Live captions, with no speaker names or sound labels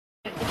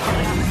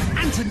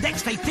Ant and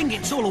Dex, they think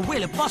it's all a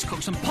wheel of bus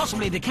cooks and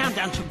possibly the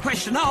countdown to a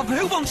question of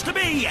who wants to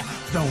be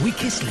the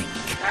weakest link.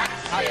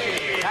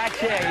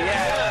 Actually,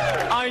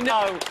 yeah. I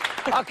know.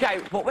 OK,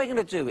 what we're going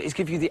to do is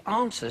give you the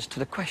answers to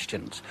the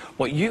questions.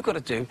 What you've got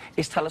to do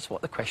is tell us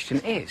what the question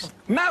is.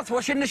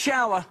 Mouthwash in the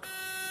shower.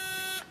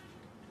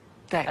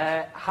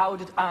 Dex. How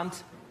did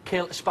Ant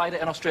kill a spider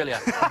in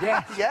Australia?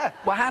 Yeah. Yeah.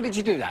 Well, how did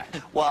you do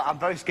that? Well, I'm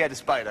very scared of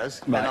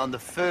spiders. Right. And on the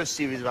first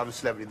series of I'm a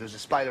Celebrity, there's a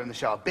spider in the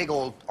shower. Big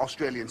old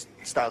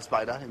Australian-style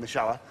spider in the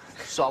shower.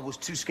 So I was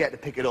too scared to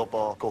pick it up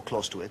or go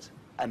close to it.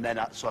 And then,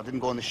 so I didn't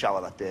go in the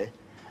shower that day.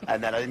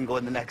 And then I didn't go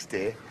in the next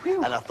day.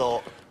 And I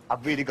thought,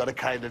 I've really got to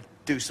kind of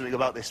do something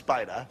about this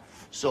spider.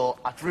 So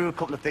I threw a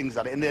couple of things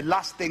at it. And the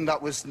last thing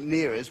that was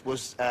near us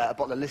was a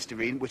bottle of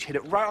Listerine, which hit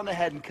it right on the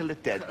head and killed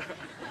it dead.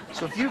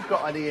 So if you've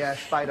got any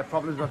spider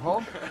problems at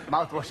home,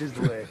 mouthwash is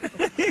the way.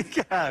 There you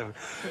go.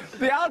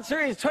 The answer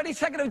is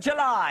 22nd of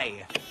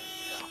July.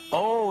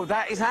 Oh,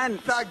 that is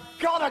Ant. Thank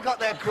God I got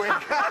there quick.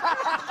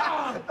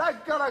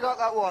 Thank God I got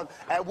that one.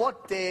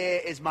 What day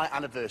is my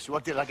anniversary?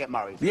 What day did I get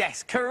married?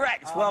 Yes,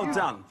 correct. Well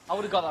done. I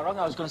would have got that wrong.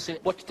 I was going to say,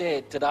 what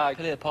day did I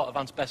play the part of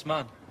Ant's best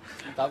man?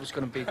 That was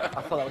going to be...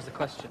 I thought that was the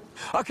question.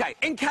 OK,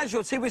 in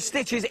casualty with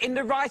stitches in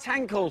the right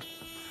ankle.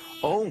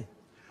 Oh.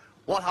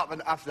 What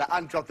happened after that?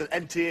 Ant dropped an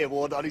NTA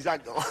award on his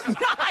ankle.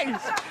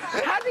 Nice!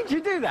 How did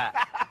you do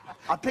that?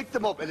 I picked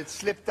him up and it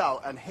slipped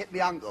out and hit my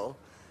ankle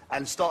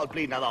and started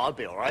bleeding. I thought, I'll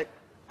be all right.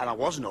 And I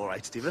wasn't all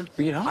right, Stephen.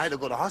 Were you not? I had to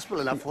go to hospital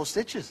and have 4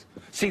 stitches.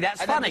 See,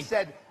 that's and funny. Then he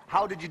said,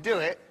 how did you do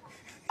it?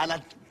 And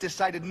I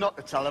decided not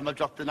to tell him I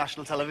dropped the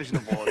National Television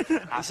Award.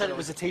 I said it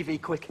was a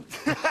TV quick.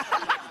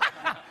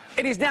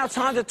 It is now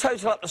time to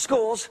total up the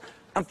scores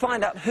and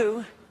find out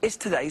who is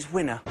today's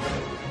winner.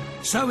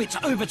 So it's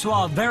over to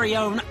our very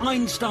own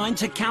Einstein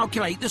to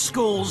calculate the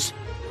scores.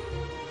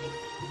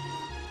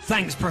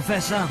 Thanks,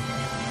 Professor.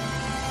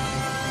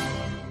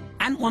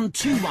 Ant won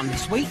 2-1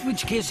 this week,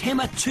 which gives him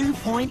a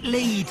 2-point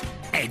lead.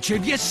 Edge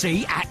of your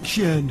seat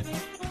action.